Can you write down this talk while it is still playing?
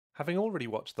Having already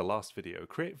watched the last video,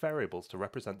 create variables to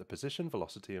represent the position,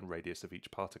 velocity, and radius of each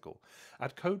particle.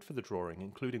 Add code for the drawing,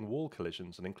 including wall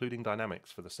collisions and including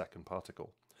dynamics for the second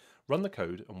particle. Run the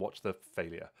code and watch the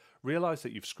failure. Realize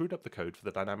that you've screwed up the code for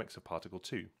the dynamics of particle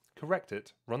 2. Correct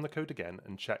it, run the code again,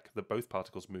 and check that both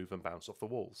particles move and bounce off the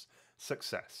walls.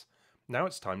 Success. Now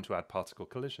it's time to add particle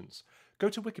collisions. Go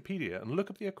to Wikipedia and look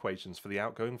up the equations for the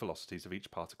outgoing velocities of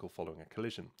each particle following a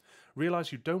collision.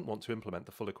 Realize you don't want to implement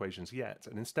the full equations yet,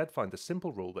 and instead find the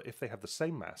simple rule that if they have the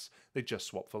same mass, they just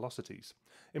swap velocities.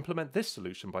 Implement this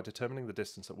solution by determining the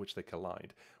distance at which they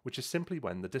collide, which is simply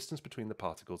when the distance between the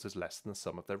particles is less than the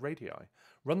sum of their radii.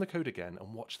 Run the code again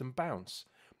and watch them bounce.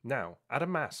 Now, add a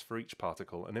mass for each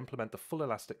particle and implement the full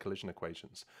elastic collision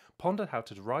equations. Ponder how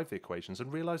to derive the equations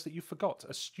and realize that you forgot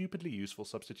a stupidly useful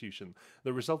substitution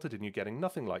that resulted in you getting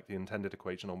nothing like the intended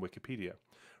equation on Wikipedia.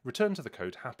 Return to the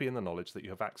code happy in the knowledge that you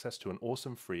have access to an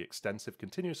awesome, free, extensive,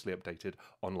 continuously updated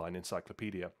online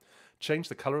encyclopedia. Change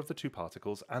the color of the two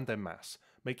particles and their mass.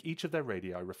 Make each of their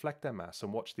radii reflect their mass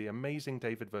and watch the amazing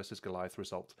David versus Goliath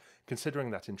result, considering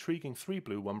that intriguing 3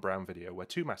 blue 1 brown video where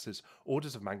two masses,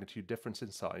 orders of magnitude difference in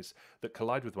size, that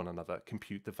collide with one another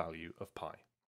compute the value of pi.